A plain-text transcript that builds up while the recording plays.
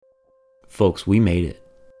Folks, we made it.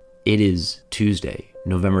 It is Tuesday,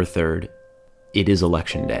 November 3rd. It is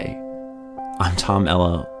Election Day. I'm Tom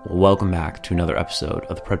Ella. Welcome back to another episode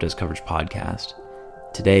of the Protest Coverage Podcast.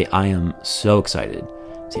 Today, I am so excited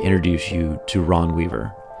to introduce you to Ron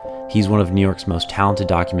Weaver. He's one of New York's most talented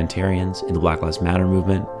documentarians in the Black Lives Matter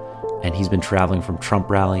movement, and he's been traveling from Trump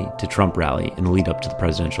rally to Trump rally in the lead up to the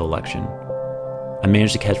presidential election. I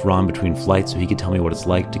managed to catch Ron between flights so he could tell me what it's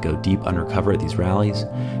like to go deep undercover at these rallies,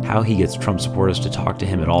 how he gets Trump supporters to talk to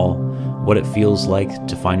him at all, what it feels like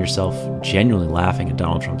to find yourself genuinely laughing at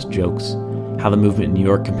Donald Trump's jokes, how the movement in New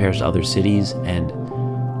York compares to other cities, and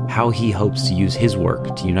how he hopes to use his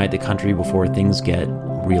work to unite the country before things get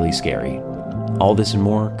really scary. All this and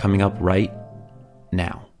more coming up right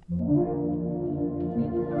now.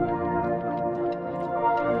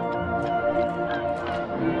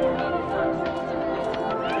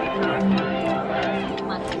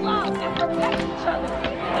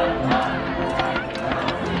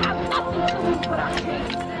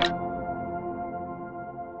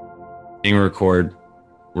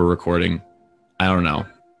 We're recording. I don't know.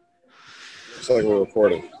 Looks like we're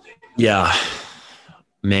recording. Yeah,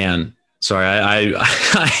 man. Sorry,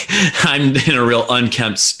 I'm in a real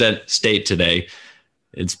unkempt state today.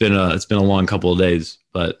 It's been a long couple of days,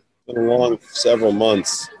 but It's been a long several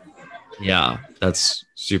months. Yeah, that's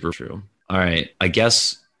super true. All right, I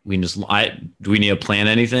guess we do we need to plan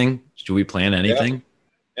anything? Do we plan anything?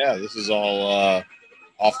 Yeah, this is all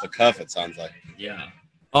off the cuff. It sounds like. Yeah.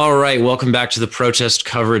 All right, welcome back to the Protest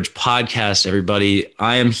Coverage Podcast, everybody.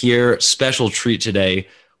 I am here, special treat today,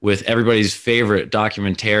 with everybody's favorite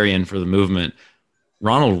documentarian for the movement,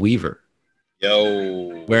 Ronald Weaver.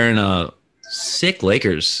 Yo. Wearing a sick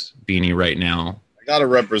Lakers beanie right now. I got to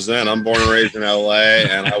represent. I'm born and raised in LA,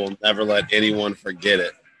 and I will never let anyone forget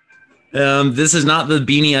it. This is not the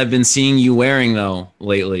beanie I've been seeing you wearing, though,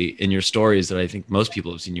 lately in your stories that I think most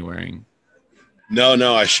people have seen you wearing.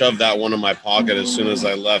 No, I shoved that one in my pocket as soon as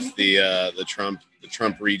I left the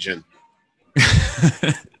Trump region.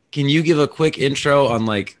 Can you give a quick intro on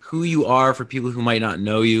like who you are for people who might not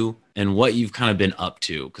know you and what you've kind of been up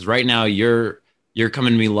to? Because right now you're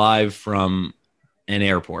coming to me live from an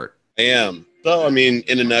airport. I am. So, I mean,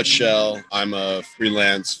 in a nutshell, I'm a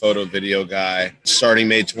freelance photo video guy. Starting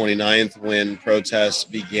May 29th, when protests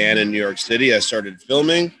began in New York City, I started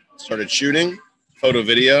filming, started shooting photo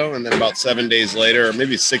video, and then about 7 days later, or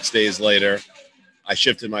maybe 6 days later, I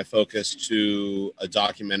shifted my focus to a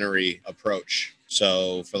documentary approach.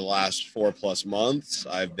 So for the last 4+ months,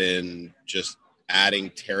 I've been just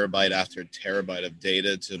adding terabyte after terabyte of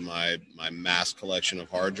data to my mass collection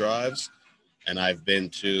of hard drives. And I've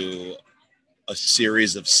been to a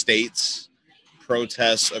series of states,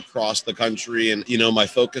 protests across the country. And, my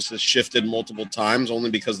focus has shifted multiple times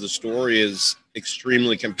only because the story is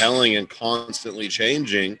extremely compelling and constantly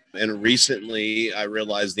changing. And recently I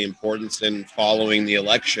realized the importance in following the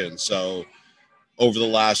election. So over the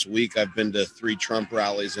last week, I've been to 3 Trump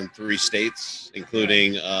rallies in 3 states,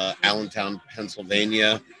 including Allentown,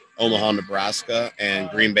 Pennsylvania, Omaha, Nebraska, and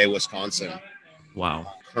Green Bay, Wisconsin.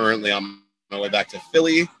 Wow. Currently, I'm on my way back to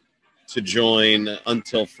Philly to join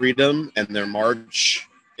Until Freedom and their march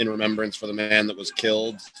in remembrance for the man that was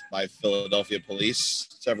killed by Philadelphia police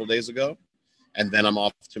several days ago. And then I'm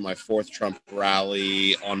off to my 4th Trump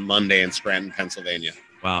rally on Monday in Scranton, Pennsylvania.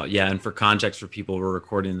 Wow. Yeah. And for context for people, we're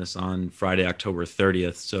recording this on Friday, October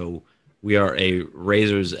 30th. So we are a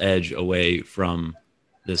razor's edge away from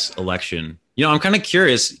this election. I'm kind of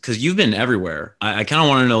curious because you've been everywhere. I kind of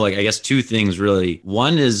want to know, I guess 2 things really.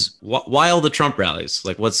 One is why all the Trump rallies?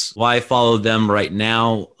 Why follow them right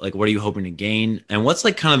now? What are you hoping to gain? And what's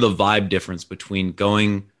kind of the vibe difference between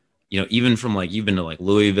going, even from you've been to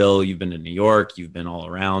Louisville, you've been to New York, you've been all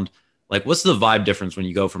around. What's the vibe difference when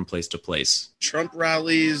you go from place to place? Trump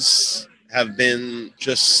rallies have been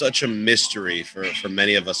just such a mystery for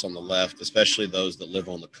many of us on the left, especially those that live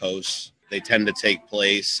on the coast. They tend to take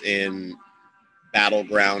place in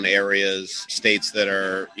battleground areas, states that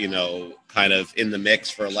are, kind of in the mix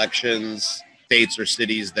for elections, states or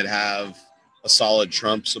cities that have a solid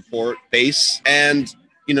Trump support base. And,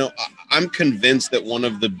 I'm convinced that one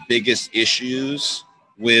of the biggest issues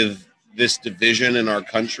with this division in our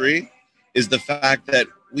country is the fact that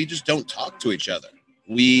we just don't talk to each other.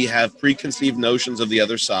 We have preconceived notions of the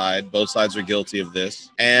other side. Both sides are guilty of this.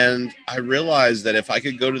 And I realized that if I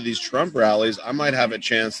could go to these Trump rallies, I might have a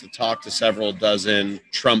chance to talk to several dozen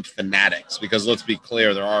Trump fanatics. Because let's be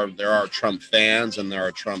clear, there are Trump fans and there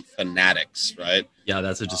are Trump fanatics, right? Yeah,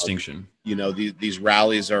 that's a distinction. These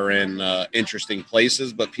rallies are in interesting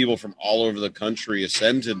places, but people from all over the country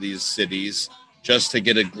ascend to these cities just to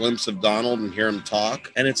get a glimpse of Donald and hear him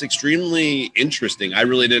talk. And it's extremely interesting. I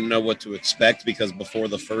really didn't know what to expect because before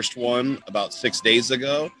the first one, about 6 days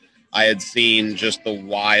ago, I had seen just the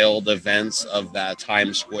wild events of that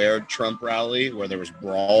Times Square Trump rally where there was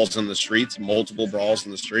brawls in the streets, multiple brawls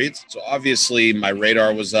in the streets. So obviously my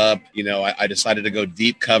radar was up. You know, I decided to go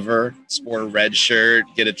deep cover, sport a red shirt,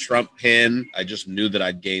 get a Trump pin. I just knew that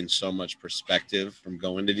I'd gain so much perspective from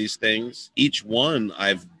going to these things. Each one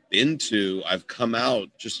I've been to, I've come out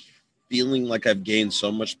just feeling like I've gained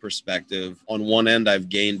so much perspective. On one end, I've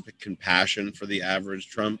gained compassion for the average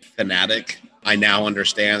Trump fanatic. I now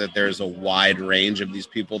understand that there's a wide range of these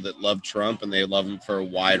people that love Trump, and they love him for a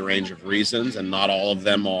wide range of reasons, and not all of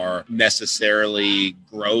them are necessarily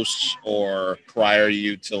gross or require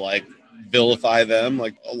you to like vilify them.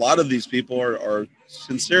 Like a lot of these people are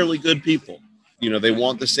sincerely good people. You know, they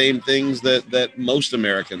want the same things that most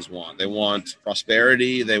Americans want. They want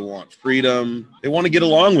prosperity. They want freedom. They want to get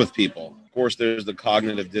along with people. Of course, there's the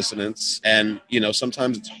cognitive dissonance. And, you know,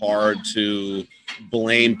 sometimes it's hard to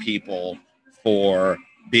blame people for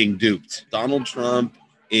being duped. Donald Trump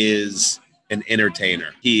is an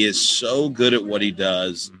entertainer. He is so good at what he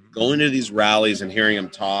does. Going to these rallies and hearing him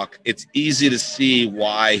talk, it's easy to see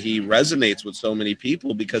why he resonates with so many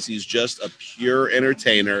people because he's just a pure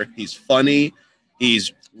entertainer. He's funny.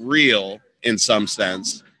 He's real in some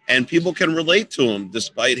sense, and people can relate to him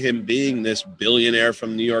despite him being this billionaire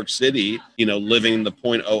from New York City, you know, living the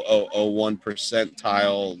 0.0001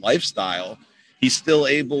 percentile lifestyle. He's still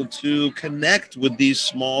able to connect with these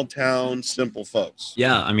small town, simple folks.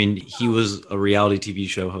 Yeah, I mean, he was a reality TV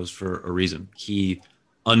show host for a reason. He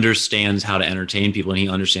understands how to entertain people, and he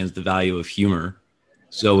understands the value of humor.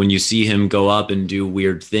 So when you see him go up and do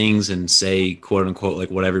weird things and say, quote unquote,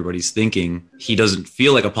 like what everybody's thinking, he doesn't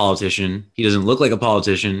feel like a politician. He doesn't look like a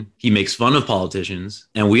politician. He makes fun of politicians,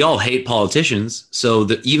 and we all hate politicians. So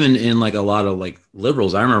that even in like a lot of like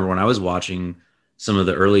liberals, I remember when I was watching some of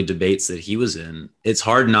the early debates that he was in, it's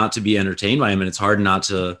hard not to be entertained by him. And it's hard not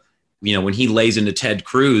to, you know, when he lays into Ted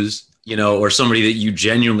Cruz, you know, or somebody that you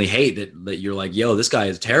genuinely hate that you're like, yo, this guy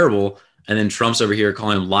is terrible. And then Trump's over here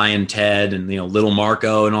calling him Lion Ted and, you know, Little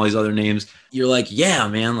Marco and all these other names. You're like, yeah,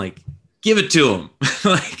 man, like give it to him.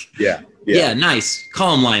 Like, yeah, nice.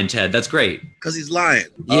 Call him Lion Ted. That's great. Because he's lying.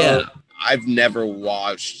 Yeah. I've never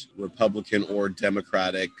watched Republican or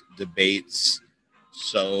Democratic debates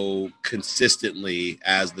so consistently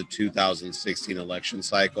as the 2016 election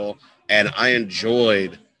cycle. And I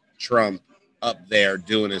enjoyed Trump up there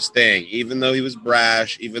doing his thing, even though he was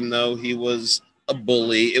brash, even though he was a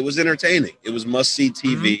bully. It was entertaining. It was must-see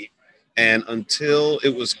TV. Mm-hmm. And until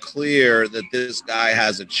it was clear that this guy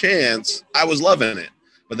has a chance, I was loving it.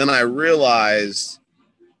 But then I realized,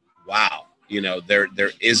 wow, you know, there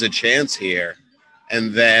is a chance here.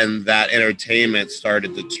 And then that entertainment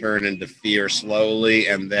started to turn into fear slowly.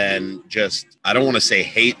 And then just, I don't want to say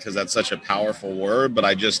hate because that's such a powerful word, but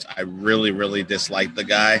I really, really disliked the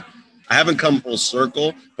guy. I haven't come full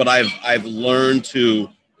circle, but I've learned to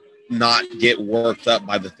not get worked up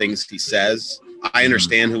by the things he says. I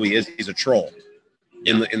understand who he is. He's a troll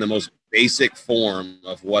in the most basic form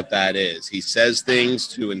of what that is. He says things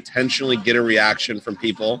to intentionally get a reaction from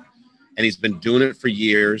people, and he's been doing it for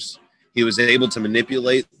years. He was able to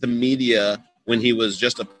manipulate the media when he was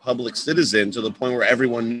just a public citizen to the point where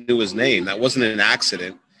everyone knew his name. That wasn't an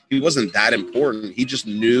accident. He wasn't that important. He just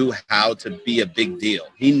knew how to be a big deal.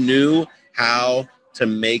 He knew how to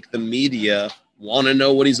make the media want to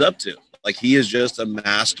know what he's up to. Like, he is just a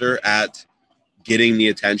master at getting the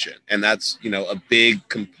attention. And that's, you know, a big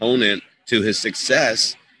component to his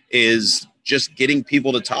success is just getting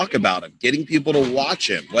people to talk about him, getting people to watch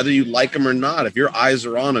him, whether you like him or not. If your eyes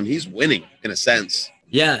are on him, he's winning in a sense.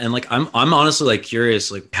 Yeah. And like, I'm honestly like curious,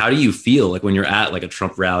 like, how do you feel like when you're at like a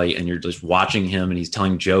Trump rally and you're just watching him and he's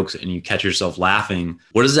telling jokes and you catch yourself laughing?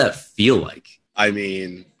 What does that feel like? I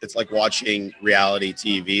mean, it's like watching reality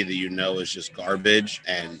TV that you know is just garbage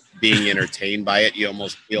and being entertained by it. You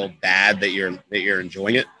almost feel bad that you're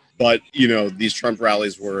enjoying it. But, you know, these Trump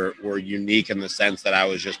rallies were unique in the sense that I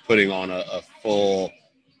was just putting on a full,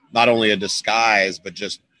 not only a disguise, but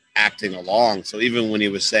just acting along. So even when he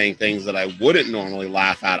was saying things that I wouldn't normally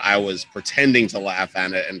laugh at, I was pretending to laugh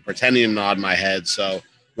at it and pretending to nod my head. So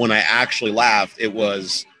when I actually laughed,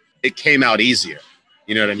 it came out easier.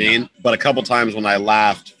 You know what I mean? Yeah. But a couple times when I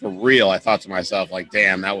laughed for real, I thought to myself, like,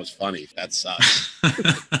 damn, that was funny. That sucks.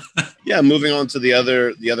 Yeah, moving on to the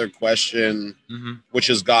other question, which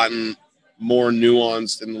has gotten more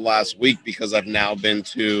nuanced in the last week because I've now been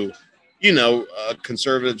to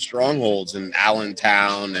conservative strongholds in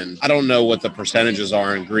Allentown. And I don't know what the percentages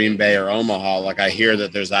are in Green Bay or Omaha. Like, I hear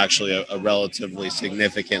that there's actually a relatively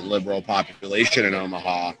significant liberal population in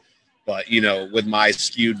Omaha. But, with my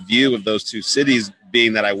skewed view of those two cities,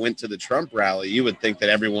 being that I went to the Trump rally, you would think that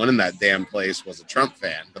everyone in that damn place was a Trump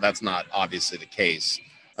fan. But that's not obviously the case.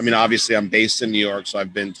 I mean, obviously, I'm based in New York, so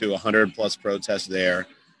I've been to 100 plus protests there.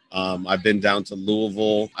 I've been down to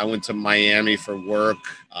Louisville. I went to Miami for work.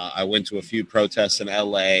 I went to a few protests in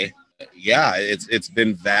LA. Yeah, it's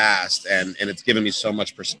been vast, and it's given me so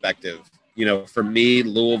much perspective. For me,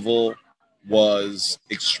 Louisville was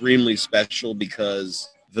extremely special because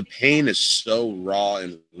the pain is so raw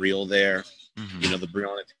and real there. Mm-hmm. The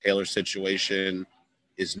Breonna Taylor situation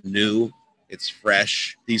is new. It's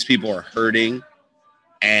fresh. These people are hurting.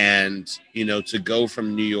 And, to go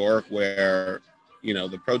from New York where,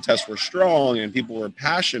 the protests were strong and people were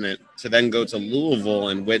passionate, to then go to Louisville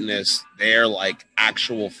and witness their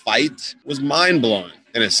actual fight was mind blowing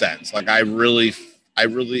in a sense. Like,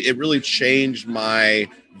 it really changed my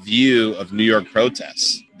view of New York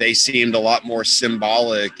protests. They seemed a lot more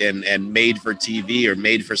symbolic and made for TV or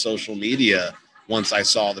made for social media once I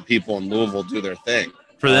saw the people in Louisville do their thing.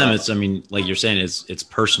 For them, it's, like you're saying, it's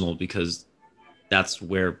personal because that's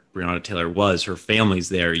where Breonna Taylor was. Her family's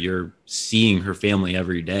there. You're seeing her family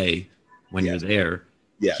every day when you're there.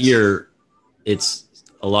 Yes. Here, it's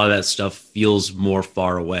a lot of that stuff feels more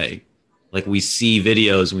far away. Like, we see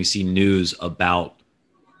videos and we see news about,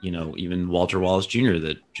 even Walter Wallace Jr.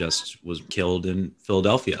 that just was killed in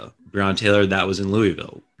Philadelphia. Breonna Taylor, that was in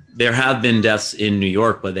Louisville. There have been deaths in New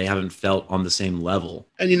York, but they haven't felt on the same level.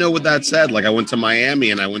 And with that said, I went to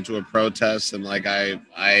Miami and I went to a protest and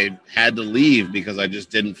I had to leave because I just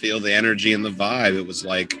didn't feel the energy and the vibe. It was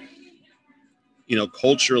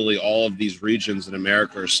culturally, all of these regions in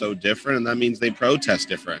America are so different, and that means they protest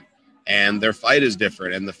different. And their fight is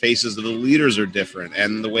different, and the faces of the leaders are different,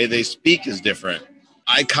 and the way they speak is different.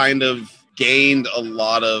 I kind of gained a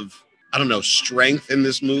lot of strength in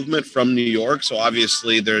this movement from New York. So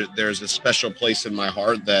obviously there's a special place in my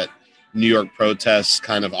heart that New York protests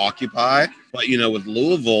kind of occupy. But, with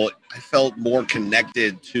Louisville, I felt more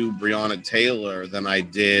connected to Breonna Taylor than I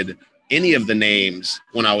did any of the names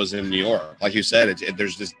when I was in New York. Like you said,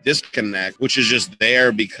 there's this disconnect, which is just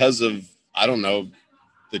there because of,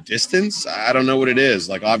 the distance. I don't know what it is.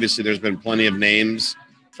 Obviously there's been plenty of names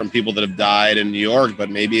from people that have died in New York, but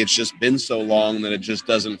maybe it's just been so long that it just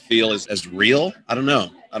doesn't feel as real. I don't know.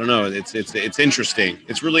 It's interesting.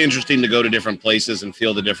 It's really interesting to go to different places and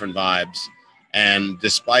feel the different vibes. And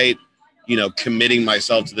despite, committing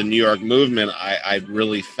myself to the New York movement, I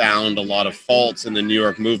really found a lot of faults in the New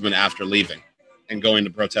York movement after leaving and going to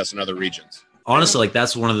protest in other regions. Honestly,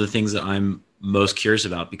 that's one of the things that I'm most curious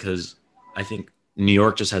about, because I think New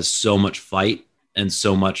York just has so much fight and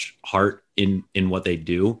so much heart in what they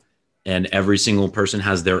do. And every single person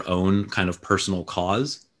has their own kind of personal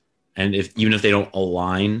cause. And even if they don't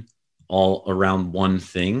align all around one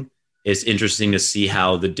thing, it's interesting to see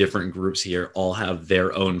how the different groups here all have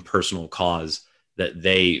their own personal cause that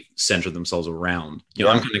they center themselves around.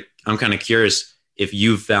 I'm kind of curious if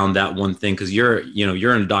you've found that one thing, because you're in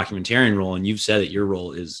a documentarian role, and you've said that your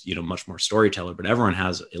role is, much more storyteller, but everyone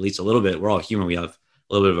has at least a little bit. We're all human. We have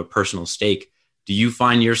a little bit of a personal stake. Do you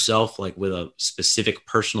find yourself with a specific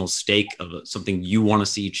personal stake of something you want to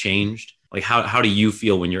see changed? How do you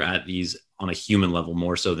feel when you're at these on a human level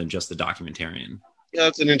more so than just the documentarian? Yeah,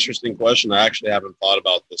 that's an interesting question. I actually haven't thought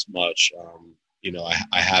about this much.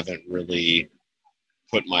 I haven't really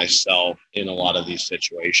put myself in a lot of these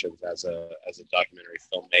situations as a documentary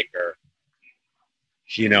filmmaker.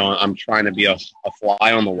 I'm trying to be a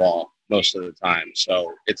fly on the wall most of the time.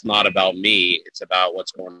 So it's not about me. It's about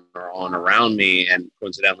what's going on around me. And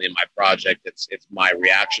coincidentally, in my project, it's my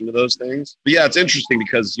reaction to those things. But yeah, it's interesting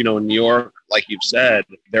because, in New York, like you've said,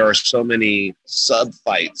 there are so many sub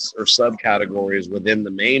fights or subcategories within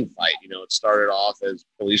the main fight. It started off as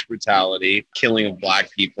police brutality, killing of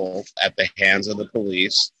Black people at the hands of the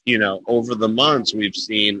police. Over the months, we've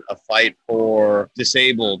seen a fight for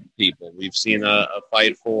disabled people. We've seen a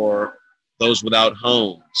fight for those without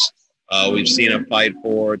homes. We've seen a fight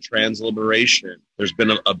for trans liberation. There's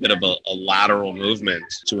been a bit of a lateral movement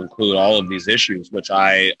to include all of these issues, which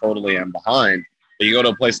I totally am behind. But you go to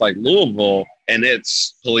a place like Louisville, and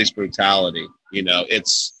it's police brutality.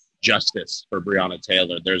 It's justice for Breonna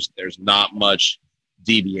Taylor. There's not much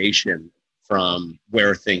deviation from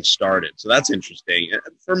where things started. So that's interesting. And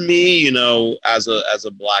for me, as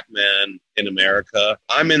a Black man in America,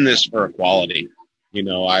 I'm in this for equality.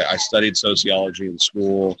 I studied sociology in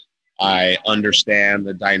school. I understand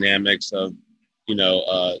the dynamics of,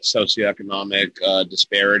 socioeconomic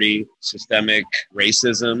disparity, systemic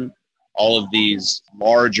racism, all of these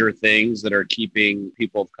larger things that are keeping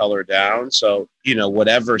people of color down. So,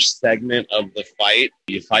 whatever segment of the fight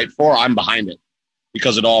you fight for, I'm behind it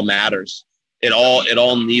because it all matters. It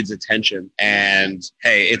all needs attention. And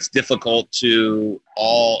hey, it's difficult to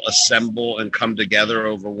all assemble and come together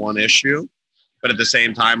over one issue. But at the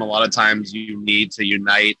same time, a lot of times you need to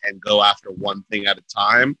unite and go after one thing at a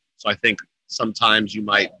time. So I think sometimes you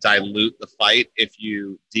might dilute the fight if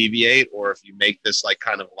you deviate or if you make this like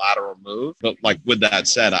kind of lateral move. But like with that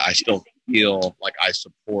said, I still feel like I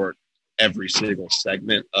support every single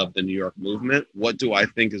segment of the New York movement. What do I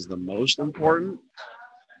think is the most important?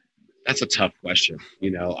 That's a tough question.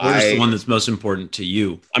 What is the one that's most important to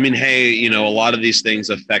you? I mean, hey, a lot of these things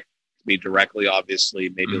affect me directly, obviously.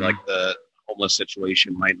 Maybe like the homeless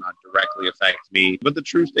situation might not directly affect me. But the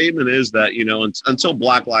true statement is that, until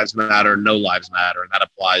Black Lives Matter, no lives matter. And that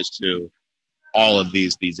applies to all of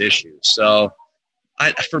these issues. So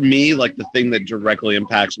for me, like the thing that directly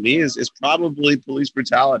impacts me is probably police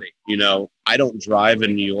brutality. I don't drive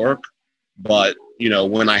in New York, but,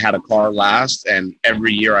 when I had a car last and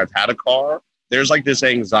every year I've had a car, there's like this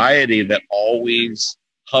anxiety that always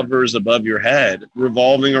hovers above your head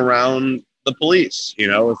revolving around the police.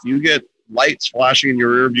 If you get lights flashing in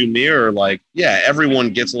your rearview mirror, like, yeah,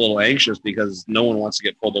 everyone gets a little anxious because no one wants to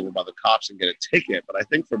get pulled over by the cops and get a ticket. But I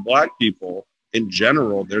think for Black people in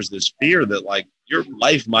general, there's this fear that like your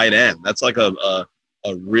life might end. That's like a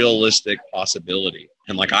realistic possibility.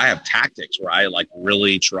 And like I have tactics where I like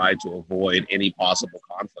really try to avoid any possible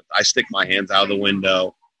conflict. I stick my hands out of the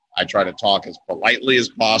window. I try to talk as politely as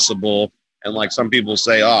possible. And like some people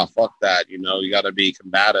say, oh, fuck that, you got to be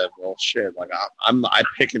combative. Well, shit, like I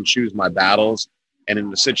pick and choose my battles. And in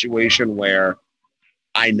the situation where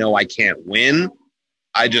I know I can't win,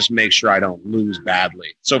 I just make sure I don't lose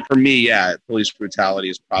badly. So for me, yeah, police brutality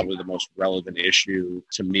is probably the most relevant issue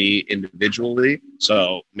to me individually.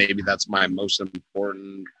 So maybe that's my most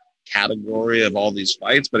important category of all these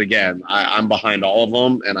fights. But again, I'm behind all of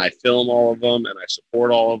them, and I film all of them, and I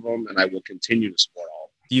support all of them, and I will continue to support all of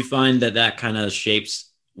them. Do you find that kind of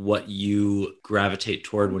shapes what you gravitate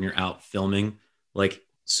toward when you're out filming? Like,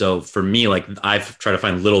 so for me, like I've tried to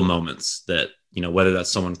find little moments that, whether that's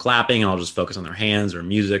someone clapping and I'll just focus on their hands or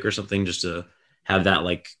music or something just to have that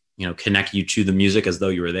like, connect you to the music as though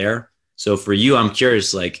you were there. So for you, I'm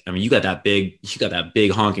curious, like, I mean, you got that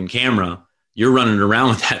big honking camera, you're running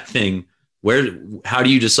around with that thing. How do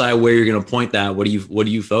you decide where you're going to point that? What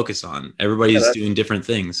do you focus on? Everybody's doing different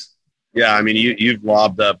things. Yeah. I mean, you've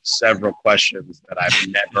lobbed up several questions that I've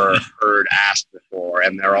never heard asked before,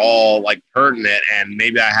 and they're all like pertinent, and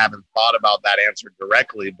maybe I haven't thought about that answer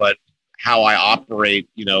directly, but how I operate,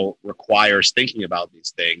 requires thinking about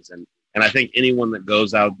these things. And I think anyone that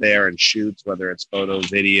goes out there and shoots, whether it's photo,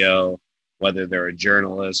 video, whether they're a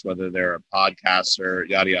journalist, whether they're a podcaster,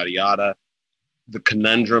 yada, yada, yada, the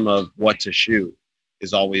conundrum of what to shoot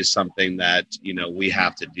is always something that, we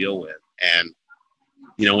have to deal with. And,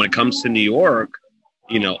 when it comes to New York,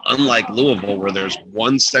 unlike Louisville, where there's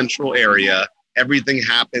one central area, everything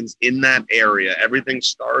happens in that area. Everything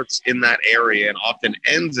starts in that area and often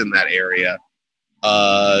ends in that area.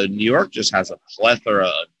 New York just has a plethora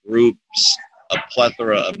of groups, a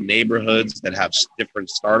plethora of neighborhoods that have different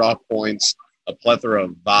start-off points, a plethora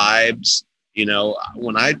of vibes.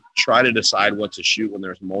 When I try to decide what to shoot when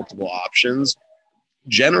there's multiple options,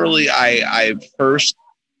 generally I first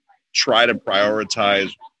try to prioritize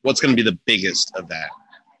what's going to be the biggest event,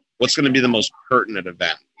 what's going to be the most pertinent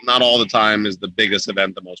event. Not all the time is the biggest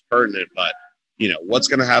event the most pertinent, but what's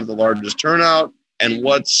going to have the largest turnout and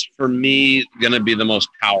what's for me going to be the most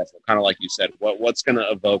powerful, kind of like you said, what's going to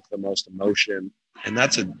evoke the most emotion. And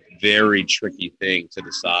that's a very tricky thing to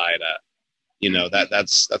decide.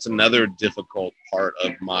 That's another difficult part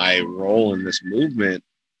of my role in this movement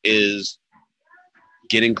is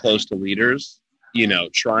getting close to leaders,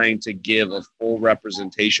 trying to give a full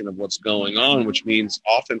representation of what's going on, which means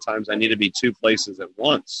oftentimes I need to be two places at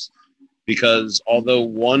once, because although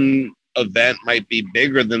one event might be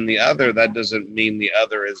bigger than the other, that doesn't mean the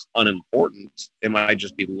other is unimportant. It might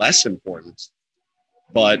just be less important.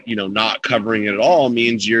 But, not covering it at all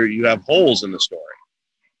means you have holes in the story.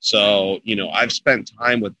 So, I've spent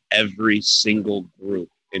time with every single group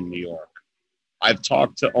in New York. I've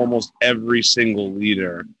talked to almost every single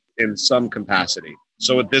leader in some capacity.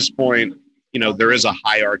 So at this point, there is a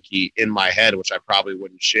hierarchy in my head, which I probably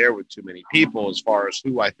wouldn't share with too many people as far as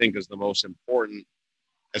who I think is the most important,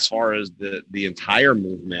 as far as the entire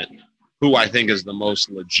movement, who I think is the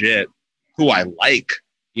most legit, who I like,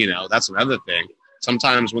 that's another thing.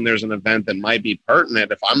 Sometimes when there's an event that might be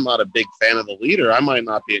pertinent, if I'm not a big fan of the leader, I might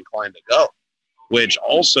not be inclined to go, which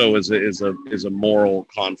also is a moral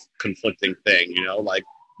conflicting thing. Like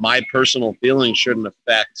my personal feelings shouldn't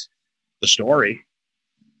affect the story.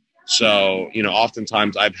 So,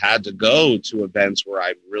 oftentimes I've had to go to events where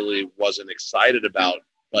I really wasn't excited about,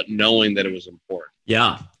 but knowing that it was important.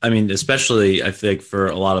 Yeah. I mean, especially I think for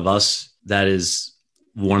a lot of us, that is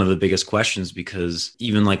one of the biggest questions, because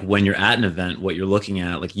even like when you're at an event, what you're looking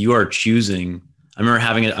at, like you are choosing. I remember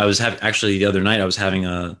actually the other night, I was having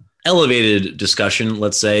a elevated discussion,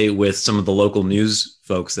 let's say, with some of the local news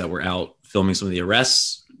folks that were out filming some of the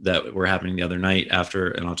arrests that were happening the other night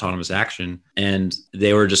after an autonomous action. And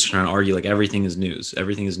they were just trying to argue like everything is news.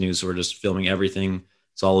 Everything is news. So we're just filming everything.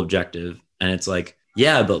 It's all objective. And it's like,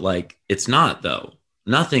 yeah, but like, it's not though.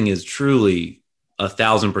 Nothing is truly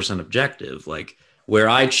 1,000% objective. Like where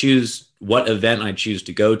I choose what event I choose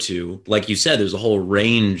to go to, like you said, there's a whole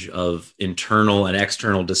range of internal and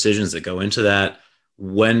external decisions that go into that.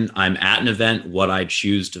 When I'm at an event, what I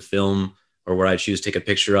choose to film or what I choose to take a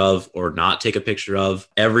picture of or not take a picture of,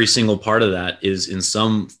 every single part of that is in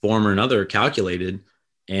some form or another calculated.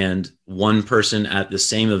 And one person at the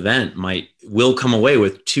same event will come away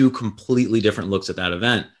with two completely different looks at that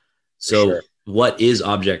event. So sure. What is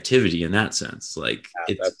objectivity in that sense? Like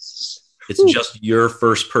it's just your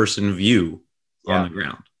first person view on the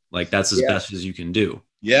ground. Like that's as best as you can do.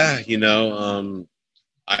 Yeah.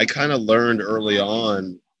 I kind of learned early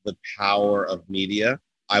on the power of media.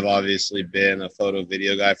 I've obviously been a photo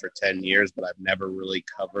video guy for 10 years, but I've never really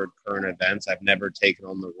covered current events. I've never taken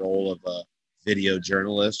on the role of a video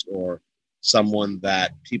journalist or someone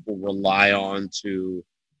that people rely on to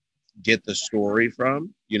get the story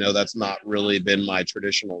from. That's not really been my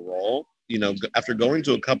traditional role. After going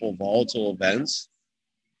to a couple volatile events,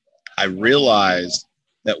 I realized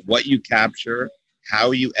that what you capture,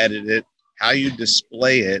 how you edit it, how you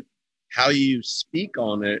display it, how you speak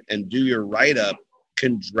on it and do your write-up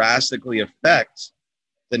can drastically affect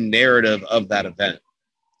the narrative of that event.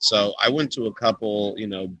 So I went to a couple,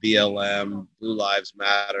 BLM, Blue Lives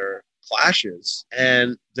Matter clashes.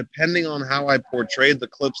 And depending on how I portrayed the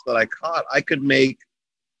clips that I caught, I could make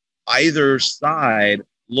either side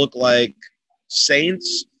look like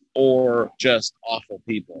saints or just awful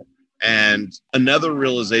people. And another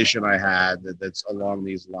realization I had that's along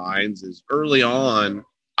these lines is early on,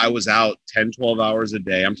 I was out 10, 12 hours a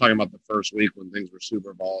day. I'm talking about the first week when things were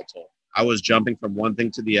super volatile. I was jumping from one thing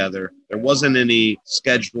to the other. There wasn't any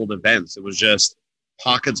scheduled events. It was just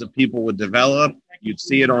pockets of people would develop. You'd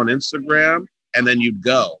see it on Instagram and then you'd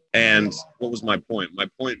go. And what was my point? My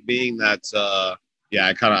point being that,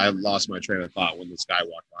 I lost my train of thought when this guy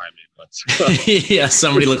walked behind me. But yeah,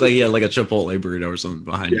 somebody looked like he had like a Chipotle burrito or something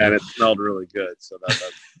behind you. Yeah, and it smelled really good. So that's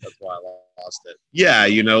why I lost it. Yeah,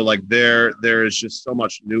 like there is just so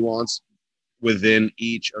much nuance within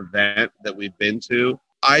each event that we've been to.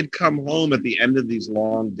 I'd come home at the end of these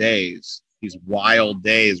long days, these wild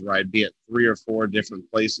days where I'd be at 3 or 4 different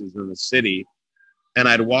places in the city, and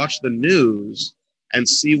I'd watch the news and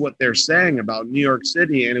see what they're saying about New York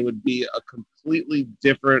City, and it would be a completely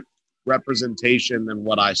different representation than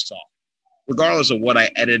what I saw. Regardless of what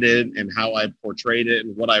I edited and how I portrayed it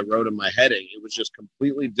and what I wrote in my heading, it was just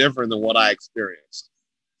completely different than what I experienced,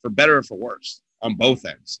 for better or for worse, on both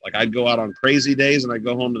ends. Like I'd go out on crazy days and I'd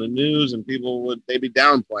go home to the news and they'd be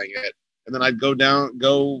downplaying it. And then I'd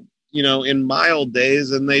go in mild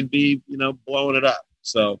days and they'd be, blowing it up.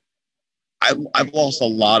 So I've lost a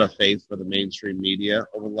lot of faith for the mainstream media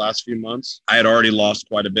over the last few months. I had already lost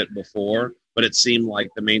quite a bit before, but it seemed like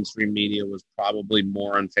the mainstream media was probably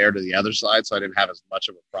more unfair to the other side, so I didn't have as much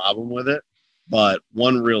of a problem with it. But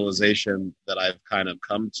one realization that I've kind of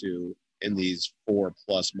come to in these 4+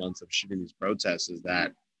 months of shooting these protests is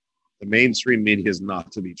that the mainstream media is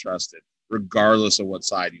not to be trusted, regardless of what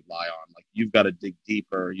side you lie on. Like you've got to dig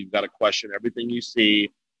deeper. You've got to question everything you see.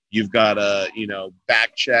 You've got to,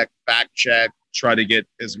 fact check, try to get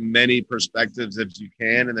as many perspectives as you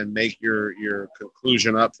can, and then make your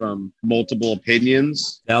conclusion up from multiple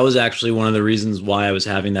opinions. That was actually one of the reasons why I was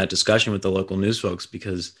having that discussion with the local news folks,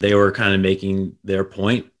 because they were kind of making their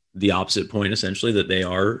point, the opposite point, essentially, that they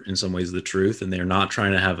are in some ways the truth, and they're not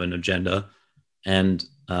trying to have an agenda. And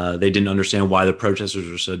they didn't understand why the protesters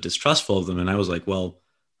were so distrustful of them. And I was like, well,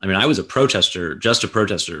 I mean, I was just a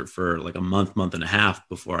protester for like a month and a half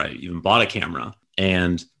before I even bought a camera.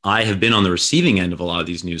 And I have been on the receiving end of a lot of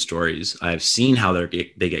these news stories. I've seen how they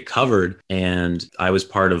get covered. And I was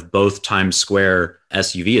part of both Times Square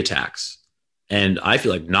SUV attacks. And I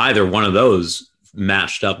feel like neither one of those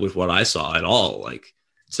matched up with what I saw at all. Like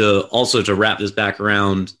to wrap this back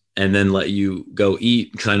around, and then let you go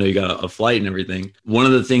eat because I know you got a flight and everything. One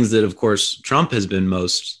of the things that, of course, Trump has been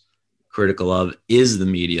most critical of is the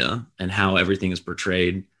media and how everything is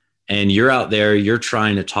portrayed. And you're out there, you're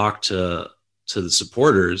trying to talk to the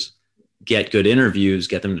supporters, get good interviews,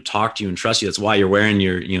 get them to talk to you and trust you. That's why you're wearing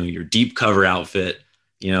your deep cover outfit,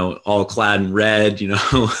 all clad in red,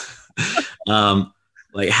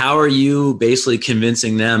 like, how are you basically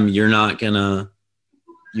convincing them you're not gonna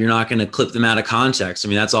clip them out of context? I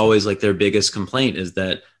mean, that's always like their biggest complaint, is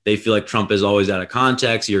that they feel like Trump is always out of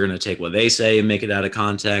context. You're going to take what they say and make it out of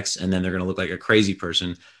context, and then they're going to look like a crazy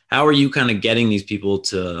person. How are you kind of getting these people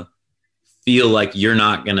to feel like you're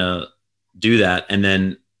not going to do that? And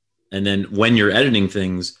then when you're editing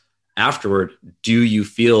things afterward, do you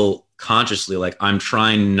feel consciously like, I'm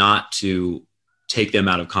trying not to take them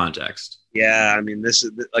out of context? Yeah, I mean, this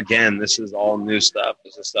is all new stuff.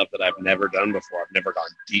 This is stuff that I've never done before. I've never gone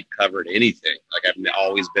deep covered anything. Like, I've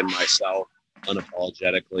always been myself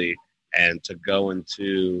unapologetically, and to go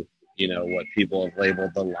into, what people have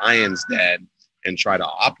labeled the lion's den and try to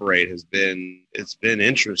operate it's been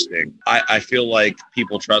interesting. I feel like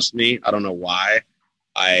people trust me. I don't know why.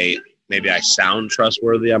 Maybe I sound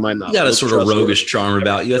trustworthy. I might not. You got a sort of roguish charm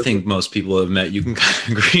about you. I think most people have met you can kind of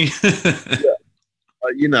agree. Yeah.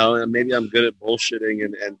 Maybe I'm good at bullshitting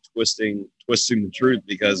and twisting the truth,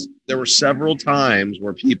 because there were several times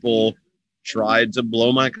where people tried to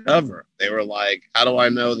blow my cover. They were like, how do I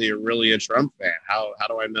know that you're really a Trump fan? How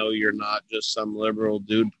do I know you're not just some liberal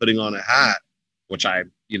dude putting on a hat? Which I,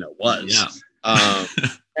 was. Yeah.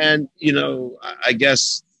 And, I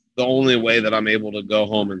guess the only way that I'm able to go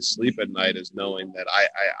home and sleep at night is knowing that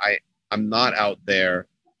I'm not out there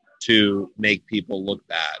to make people look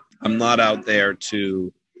bad. I'm not out there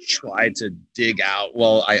to try to dig out.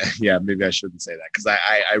 Well, maybe I shouldn't say that, because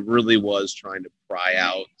I really was trying to pry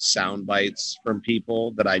out sound bites from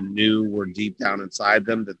people that I knew were deep down inside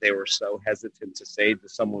them, that they were so hesitant to say to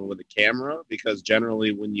someone with a camera, because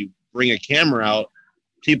generally when you bring a camera out,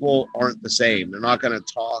 people aren't the same. They're not going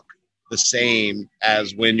to talk the same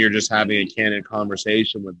as when you're just having a candid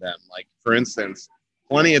conversation with them. Like, for instance,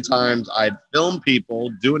 plenty of times I'd film people,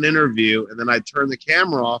 do an interview, and then I'd turn the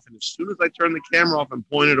camera off. And as soon as I turned the camera off and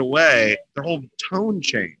pointed away, their whole tone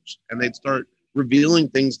changed. And they'd start revealing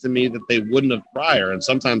things to me that they wouldn't have prior. And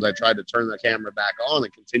sometimes I tried to turn the camera back on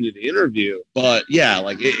and continue the interview. But yeah,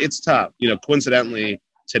 like it's tough. Coincidentally,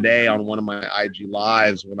 today on one of my IG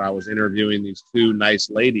lives, when I was interviewing these two nice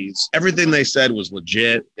ladies, everything they said was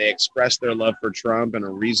legit. They expressed their love for Trump in a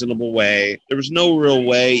reasonable way. There was no real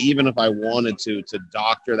way, even if I wanted to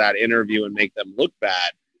doctor that interview and make them look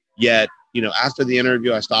bad. Yet, after the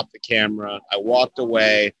interview, I stopped the camera. I walked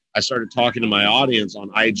away. I started talking to my audience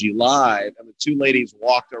on IG Live, and the two ladies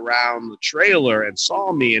walked around the trailer and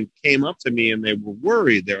saw me and came up to me, and they were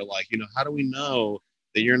worried. They're like, how do we know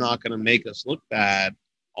that you're not going to make us look bad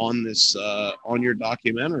on this, on your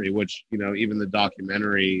documentary? Which, even the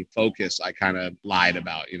documentary focus, I kind of lied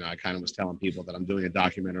about. I kind of was telling people that I'm doing a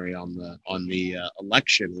documentary on the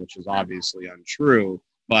election, which is obviously untrue.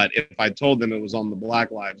 But if I told them it was on the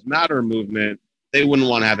Black Lives Matter movement, they wouldn't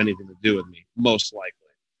want to have anything to do with me, most likely.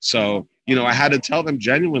 So, I had to tell them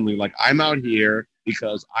genuinely, like, I'm out here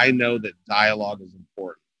because I know that dialogue is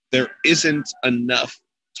important. There isn't enough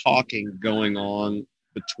talking going on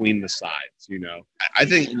between the sides. I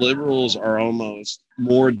think liberals are almost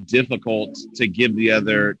more difficult to give the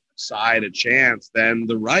other side a chance than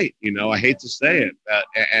the right. I hate to say it,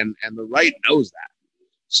 and the right knows that.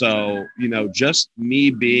 So, just me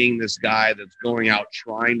being this guy that's going out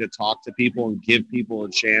trying to talk to people and give people a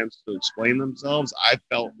chance to explain themselves, I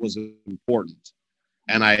felt was important.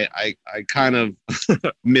 And I kind of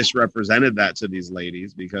misrepresented that to these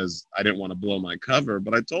ladies because I didn't want to blow my cover.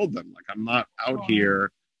 But I told them, like, I'm not out here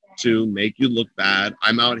to make you look bad.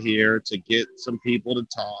 I'm out here to get some people to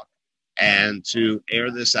talk and to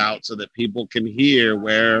air this out so that people can hear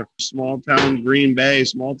where small town Green Bay,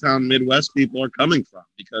 small town Midwest people are coming from.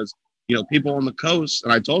 Because, people on the coast,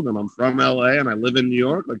 and I told them I'm from LA and I live in New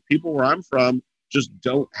York, like, people where I'm from just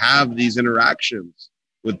don't have these interactions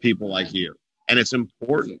with people like you. And it's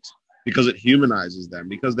important because it humanizes them,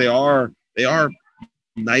 because they are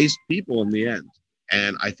nice people in the end.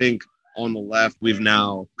 And I think on the left, we've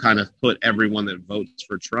now kind of put everyone that votes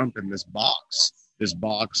for Trump in this box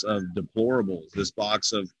of deplorables, this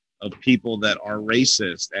box of people that are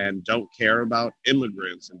racist and don't care about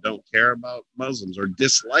immigrants and don't care about Muslims, or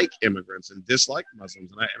dislike immigrants and dislike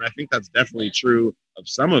Muslims. And I think that's definitely true of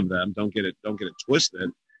some of them. Don't get it twisted.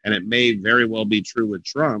 And it may very well be true with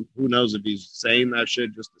Trump. Who knows if he's saying that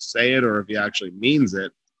shit just to say it or if he actually means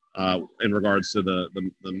it. in regards to the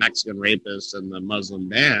Mexican rapists and the Muslim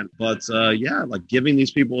ban. But yeah, like giving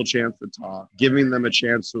these people a chance to talk, giving them a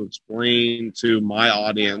chance to explain to my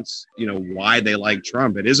audience, you know, why they like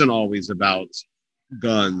Trump. It isn't always about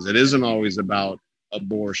guns. It isn't always about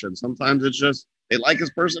abortion. Sometimes it's just they like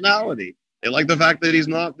his personality. They like the fact that he's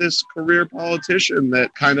not this career politician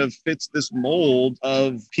that kind of fits this mold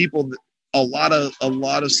of people that a lot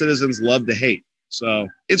of citizens love to hate. So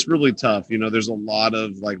it's really tough. You know, there's a lot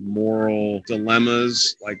of like moral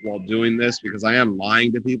dilemmas like while doing this, because I am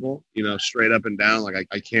lying to people, you know, straight up and down. Like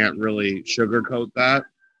I can't really sugarcoat that.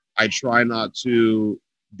 I try not to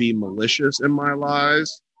be malicious in my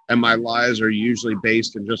lies. And my lies are usually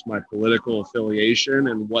based in just my political affiliation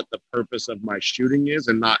and what the purpose of my shooting is,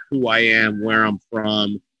 and not who I am, where I'm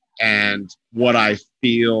from, and what I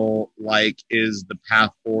feel like is the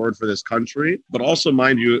path forward for this country. But also,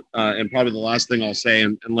 mind you, and probably the last thing I'll say,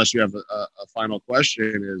 unless you have a final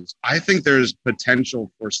question, is I think there's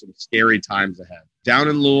potential for some scary times ahead. Down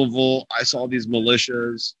in Louisville, I saw these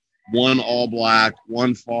militias, one all black,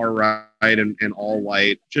 one far right, and all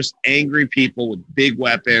white, just angry people with big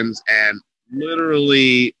weapons, and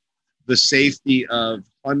literally the safety of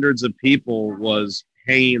hundreds of people was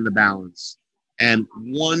hanging in the balance. And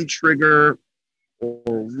one trigger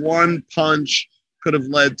or one punch could have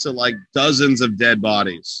led to like dozens of dead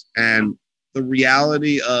bodies. And the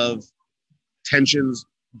reality of tensions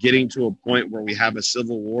getting to a point where we have a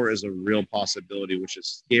civil war is a real possibility, which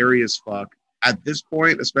is scary as fuck. At this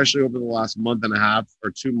point, especially over the last month and a half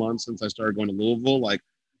or 2 months since I started going to Louisville, like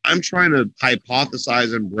I'm trying to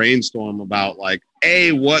hypothesize and brainstorm about like,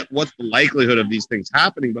 what's the likelihood of these things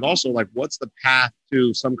happening, but also like, what's the path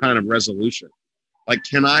to some kind of resolution? Like,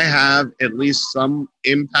 can I have at least some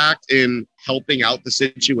impact in helping out the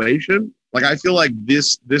situation? Like, I feel like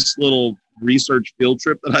this little research field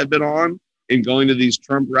trip that I've been on in going to these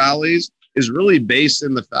Trump rallies is really based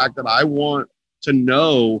in the fact that I want to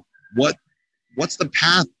know what's the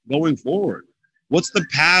path going forward? What's the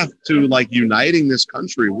path to like uniting this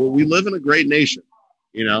country? Well, we live in a great nation.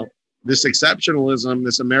 You know, this exceptionalism,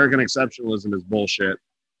 this American exceptionalism is bullshit.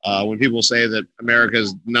 When people say that America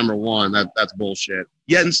is number one, that's bullshit.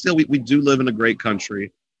 Yet and still, we do live in a great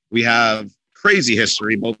country. We have crazy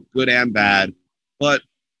history, both good and bad. But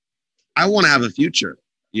I want to have a future.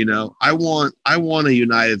 You know, I want a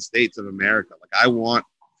United States of America. Like I want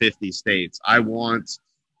 50 states. I want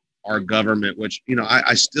our government, which, you know,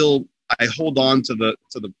 I hold on to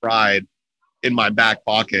the pride in my back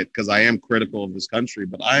pocket because I am critical of this country,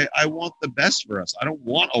 but I want the best for us. I don't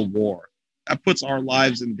want a war. That puts our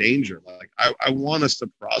lives in danger. Like I want us to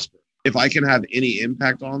prosper. If I can have any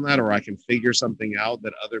impact on that, or I can figure something out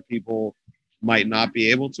that other people might not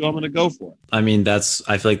be able to, I'm going to go for it. I mean, I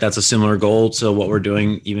feel like that's a similar goal to what we're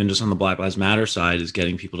doing, even just on the Black Lives Matter side, is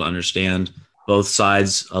getting people to understand both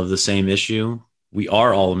sides of the same issue. We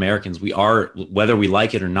are all Americans. We are, whether we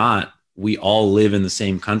like it or not, we all live in the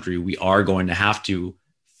same country. We are going to have to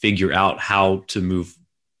figure out how to move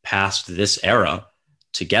past this era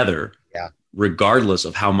together, regardless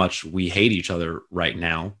of how much we hate each other right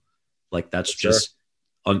now. Like that's just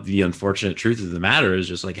the unfortunate truth of the matter is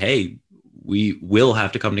just like, hey, we will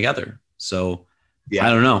have to come together. So I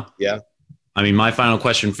don't know. Yeah. I mean, my final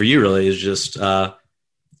question for you really is just,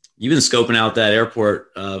 you've been scoping out that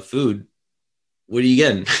airport food. What are you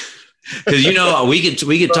getting? Because, you know, we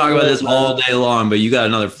could talk about this all day long, but you got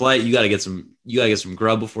another flight. You got to get some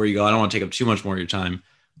grub before you go. I don't want to take up too much more of your time.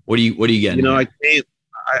 What are you getting? You know,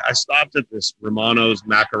 I stopped at this Romano's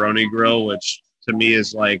Macaroni Grill, which to me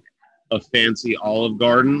is like a fancy Olive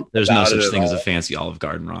Garden. There's no such thing as a fancy Olive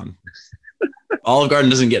Garden, Ron. Olive Garden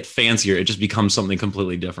doesn't get fancier. It just becomes something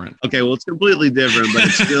completely different. Okay, well, it's completely different, but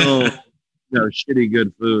it's still, you know, shitty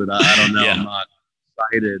good food. I don't know. Yeah. I'm not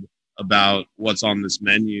excited about what's on this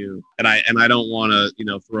menu, and I don't want to, you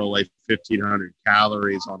know, throw away 1,500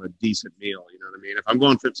 calories on a decent meal. You know what I mean? If I'm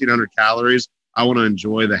going 1,500 calories, I want to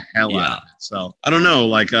enjoy the hell out of it. So I don't know,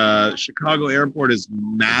 like Chicago airport is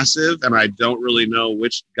massive, and I don't really know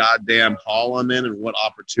which goddamn hall I'm in and what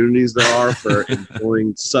opportunities there are for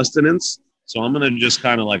enjoying sustenance. So I'm going to just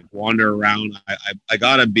kind of like wander around. I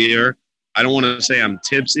got a beer. I don't want to say I'm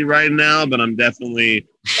tipsy right now, but I'm definitely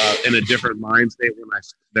in a different mind state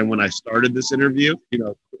than when I started this interview, you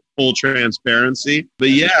know, full transparency. But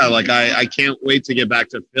yeah, like I can't wait to get back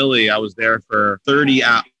to Philly. I was there for 30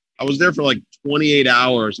 hours. I was there for like 28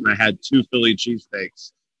 hours and I had 2 Philly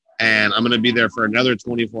cheesesteaks. And I'm going to be there for another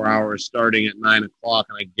 24 hours starting at 9 o'clock.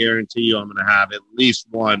 And I guarantee you I'm going to have at least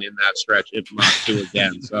one in that stretch, if not 2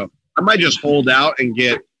 again. So I might just hold out and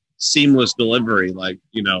get seamless delivery. Like,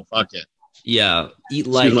 you know, fuck it. Yeah, eat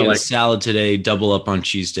like a salad today, double up on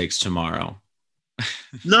cheesesteaks tomorrow.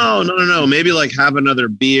 No. Maybe like have another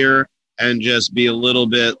beer and just be a little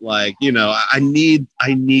bit like, I need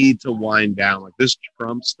to wind down. Like this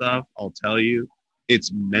Trump stuff, I'll tell you,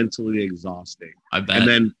 it's mentally exhausting. I bet. And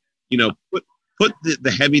then, put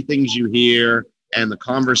the heavy things you hear and the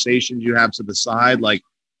conversations you have to the side, like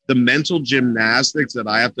the mental gymnastics that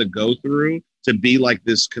I have to go through to be like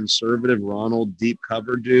this conservative Ronald deep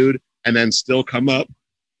cover dude, and then still come up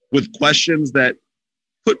with questions that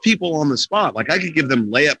put people on the spot. Like I could give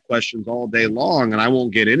them layup questions all day long and I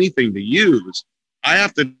won't get anything to use. I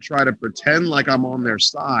have to try to pretend like I'm on their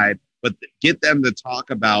side, but get them to talk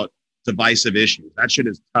about divisive issues. That shit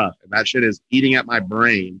is tough. And that shit is eating at my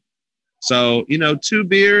brain. So, 2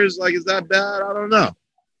 beers, like, is that bad? I don't know.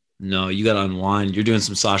 No, you got to unwind. You're doing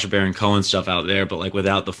some Sacha Baron Cohen stuff out there, but like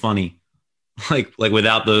without the funny, like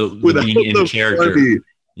without the being in character. Funny.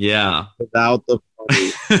 Yeah. Without the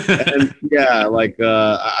funny. And yeah, like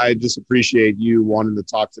I just appreciate you wanting to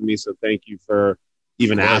talk to me. So thank you for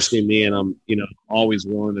even asking me. And I'm, always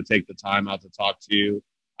willing to take the time out to talk to you.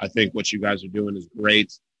 I think what you guys are doing is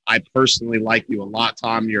great. I personally like you a lot,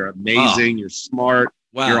 Tom. You're amazing. You're smart.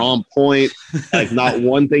 Wow. You're on point. Like not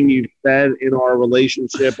one thing you've said in our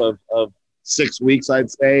relationship of 6 weeks,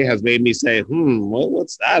 I'd say, has made me say,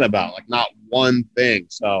 what's that about? Like not one thing.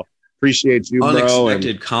 So appreciate you, bro.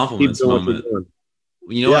 Unexpected compliments moment.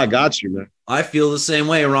 What? I got you, man. I feel the same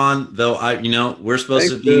way, Ron, though we're supposed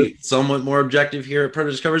to be somewhat more objective here at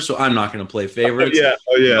Predators Coverage, so I'm not going to play favorites.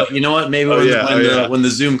 Oh, yeah. But you know what? Maybe when the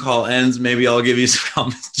Zoom call ends, maybe I'll give you some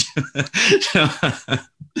comments.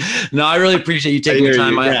 No, I really appreciate you taking the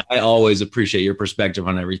time. I always appreciate your perspective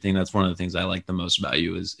on everything. That's one of the things I like the most about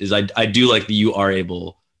you is I do like that you are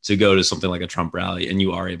able to go to something like a Trump rally and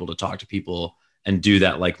you are able to talk to people and do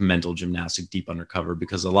that like mental gymnastic deep undercover,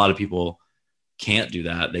 because a lot of people can't do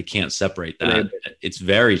that. They can't separate that. It's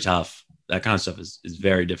very tough. That kind of stuff is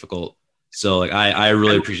very difficult. So like I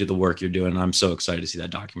really appreciate the work you're doing. I'm so excited to see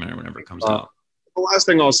that documentary whenever it comes out. The last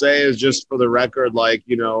thing I'll say is just for the record, like,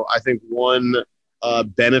 I think one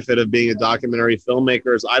benefit of being a documentary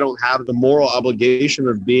filmmaker is I don't have the moral obligation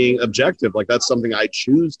of being objective. Like that's something I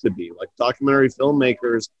choose to be. Like documentary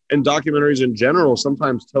filmmakers and documentaries in general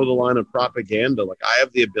sometimes toe the line of propaganda. Like I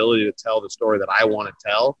have the ability to tell the story that I want to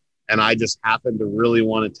tell, and I just happen to really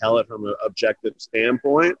want to tell it from an objective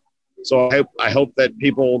standpoint. So I hope that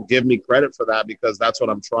people give me credit for that, because that's what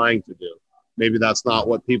I'm trying to do. Maybe that's not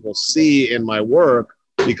what people see in my work,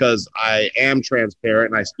 because I am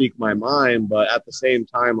transparent and I speak my mind, but at the same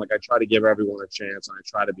time, like I try to give everyone a chance and I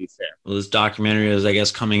try to be fair. Well, this documentary is, I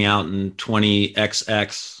guess, coming out in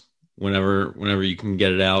 20XX, whenever you can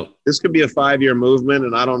get it out. This could be a 5-year movement,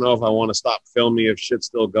 and I don't know if I want to stop filming if shit's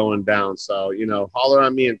still going down. So, holler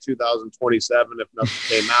at me in 2027 if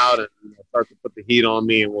nothing came out, and start to put the heat on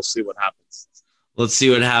me, and we'll see what happens. Let's see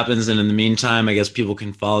what happens. And in the meantime, I guess people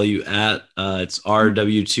can follow you at it's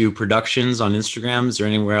RW2 Productions on Instagram. Is there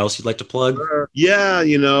anywhere else you'd like to plug?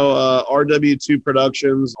 RW2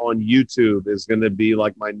 Productions on YouTube is going to be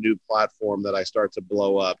like my new platform that I start to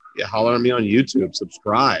blow up. Yeah, holler at me on YouTube.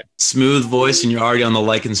 Subscribe. Smooth voice, and you're already on the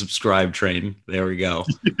like and subscribe train. There we go.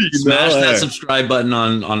 Smash that subscribe button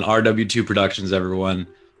on RW2 Productions, everyone.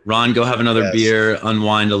 Ron, go have another beer,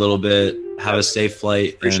 unwind a little bit, have a safe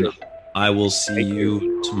flight, and I will see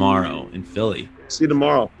you tomorrow in Philly. See you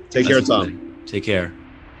tomorrow. Take care, Tom. Take care.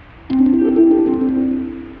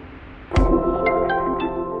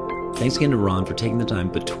 Thanks again to Ron for taking the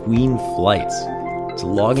time between flights to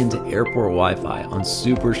log into airport Wi-Fi on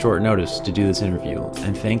super short notice to do this interview.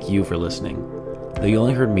 And thank you for listening. Though you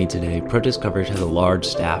only heard me today, Protest Coverage has a large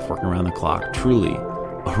staff working around the clock, truly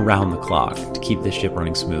around the clock, to keep this ship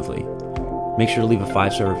running smoothly. Make sure to leave a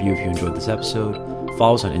 5-star review if you enjoyed this episode.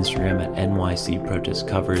 Follow us on Instagram at NYC Protest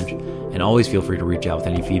Coverage, and always feel free to reach out with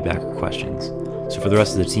any feedback or questions. So for the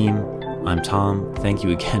rest of the team, I'm Tom. Thank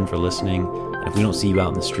you again for listening. And if we don't see you out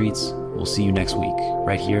in the streets, we'll see you next week,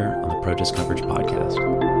 right here on the Protest Coverage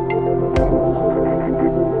Podcast.